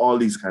 all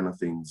these kind of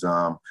things,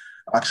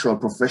 actual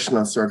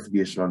professional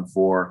certification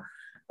for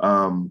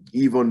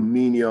even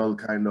menial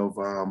kind of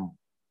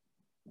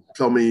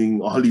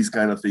plumbing, all these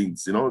kind of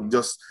things, you know,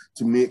 just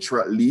to make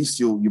sure at least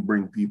you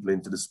bring people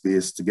into the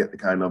space to get the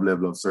kind of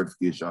level of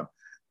certification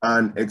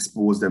and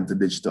expose them to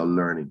digital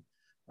learning.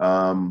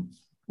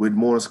 With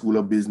Mona School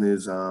of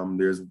Business,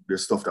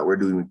 there's stuff that we're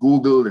doing with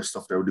Google, there's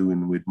stuff that we're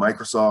doing with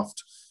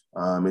Microsoft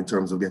in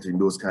terms of getting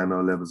those kind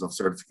of levels of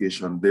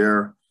certification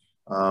there.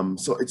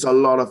 So it's a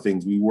lot of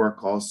things. We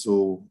work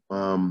also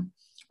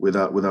with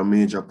a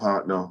major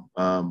partner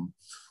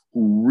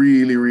who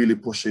really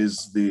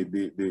pushes the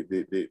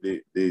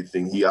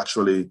thing. He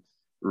actually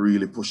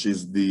really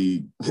pushes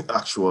the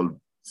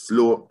actual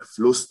flow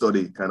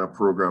study kind of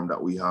program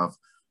that we have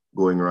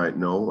going right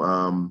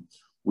now.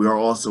 We are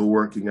also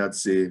working, I'd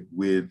say,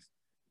 with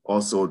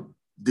also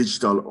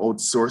digital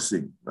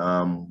outsourcing.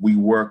 We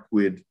work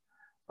with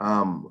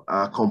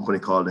a company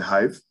called The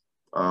Hive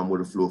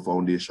with the Flow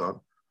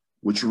Foundation,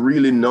 which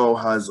really now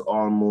has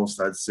almost,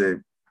 I'd say,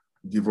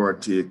 give or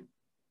take,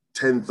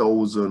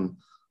 10,000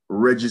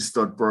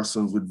 registered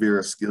persons with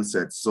various skill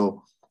sets.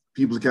 So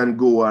people can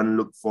go and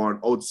look for an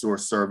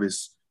outsourced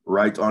service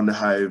right on The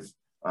Hive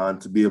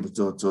and to be able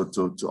to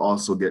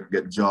also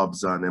get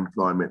jobs and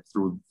employment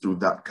through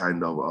that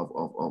kind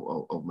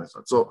of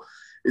method. So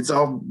it's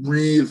a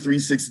real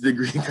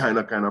 360-degree kind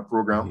of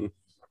program,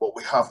 but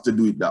we have to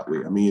do it that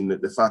way. I mean,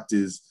 the fact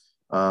is,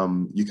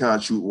 you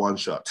can't shoot one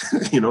shot.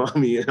 You know, I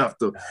mean, you have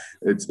to.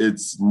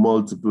 It's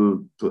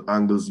multiple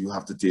angles you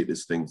have to take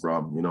this thing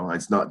from. You know,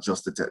 it's not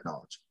just the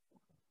technology.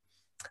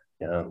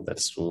 Yeah,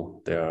 that's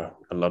true. There are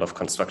a lot of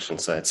construction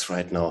sites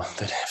right now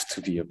that have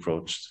to be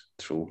approached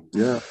through.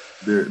 Yeah,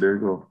 there you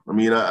go. I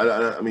mean,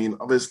 I mean,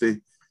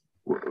 obviously,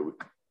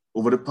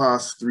 over the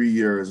past 3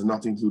 years,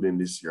 not including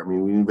this year, I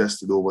mean, we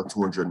invested over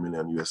 $200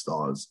 million US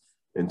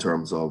in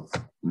terms of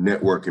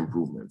network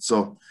improvement.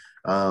 So,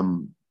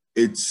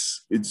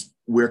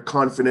 we're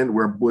confident,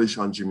 we're bullish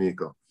on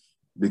Jamaica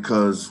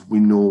because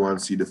we know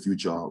and see the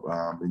future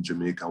in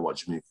Jamaica, what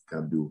Jamaica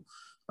can do.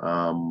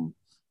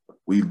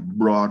 We've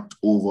brought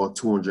over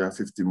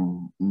 250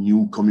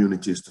 new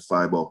communities to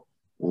fiber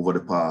over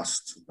the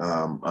past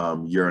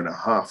year and a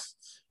half,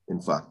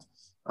 in fact.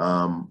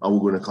 And we're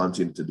going to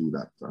continue to do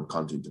that and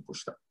continue to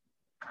push that.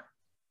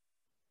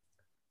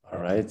 All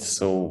right.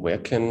 So where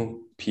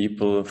can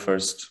people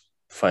first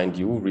find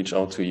you, reach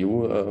out to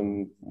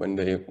you when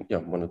they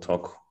want to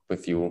talk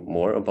with you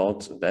more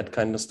about that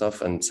kind of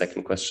stuff? And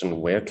second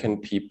question, where can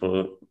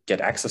people get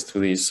access to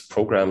these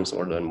programs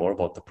or learn more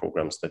about the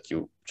programs that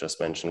you just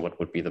mentioned? What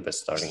would be the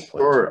best starting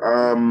point? Sure.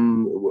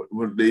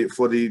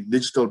 For the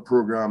digital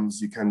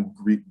programs, you can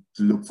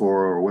look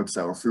for our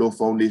website, our Flow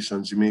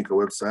Foundation Jamaica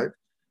website,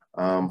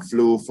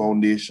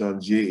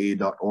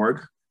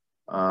 flowfoundationja.org.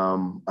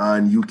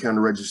 And you can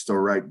register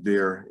right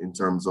there in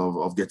terms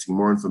of getting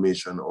more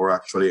information or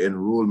actually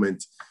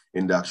enrollment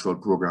in the actual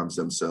programs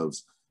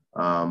themselves.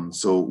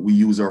 So we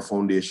use our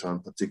foundation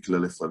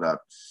particularly for that.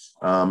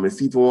 If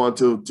people want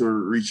to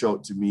reach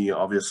out to me,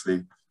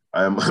 obviously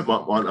I'm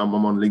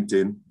on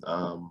LinkedIn,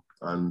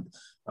 and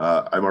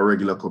I'm a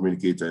regular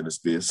communicator in the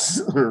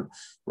space,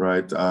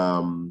 right?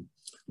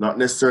 Not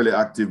necessarily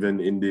active in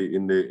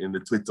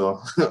the Twitter,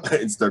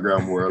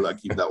 Instagram world. I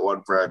keep that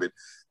one private,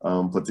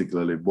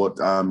 particularly. But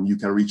you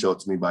can reach out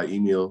to me by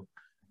email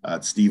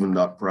at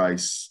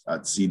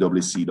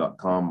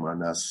stephen.price@cwc.com,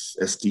 and that's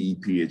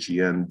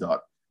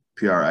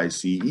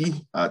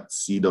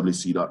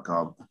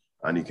stephen.price@cwc.com,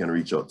 and you can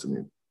reach out to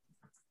me.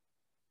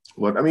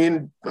 But I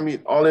mean,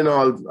 all in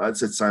all, I'd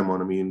say,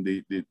 Simon, I mean,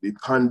 the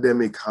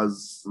pandemic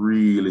has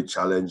really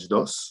challenged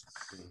us.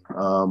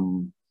 I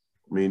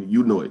mean,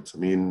 you know it. I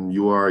mean,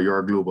 you're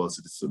a global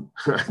citizen,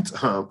 right?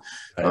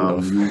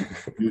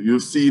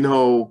 You've seen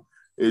how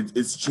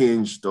it's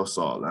changed us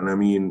all, and I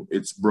mean,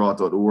 it's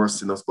brought out the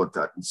worst in us, but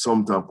at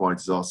some point,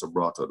 it's also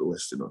brought out the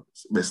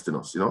best in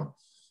us. You know,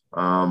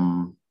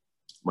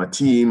 my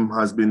team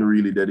has been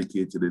really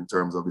dedicated in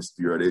terms of this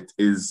period.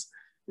 It's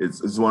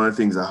one of the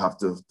things I have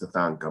to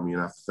thank. I mean,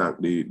 I have to thank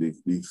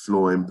the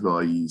Flow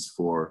employees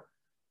for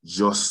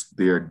just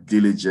their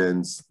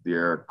diligence,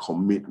 their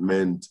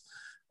commitment.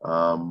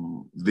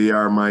 They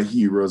are my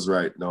heroes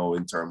right now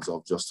in terms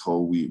of just how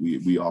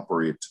we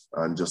operate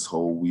and just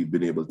how we've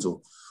been able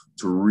to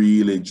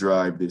really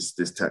drive this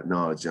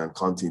technology and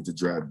continue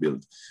to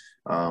build.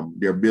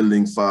 They're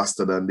building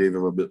faster than they've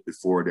ever built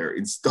before. They're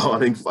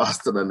installing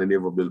faster than they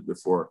ever built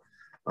before.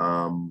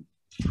 And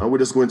we're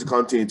just going to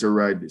continue to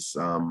ride this.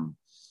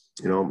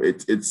 You know,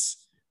 it's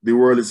the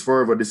world is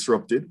forever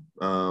disrupted,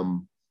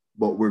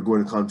 but we're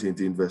going to continue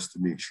to invest to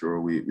make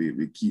sure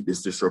we keep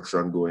this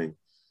disruption going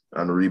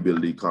and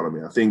rebuild the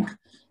economy. I think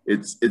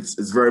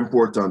it's very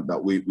important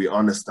that we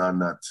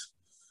understand that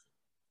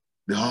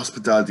the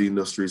hospitality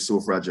industry is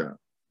so fragile.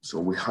 So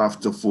we have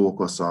to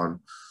focus on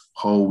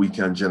how we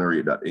can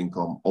generate that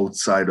income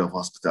outside of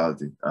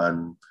hospitality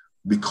and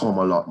become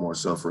a lot more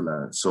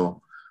self-reliant.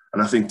 So,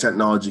 and I think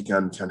technology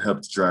can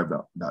help to drive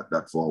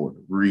that forward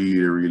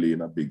really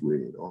in a big way,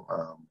 you know.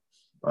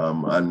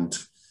 And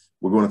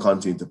we're going to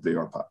continue to play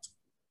our part.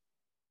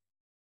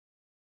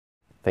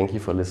 Thank you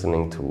for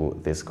listening to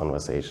this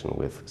conversation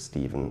with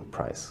Stephen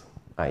Price.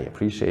 I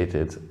appreciate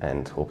it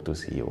and hope to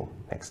see you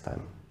next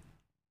time.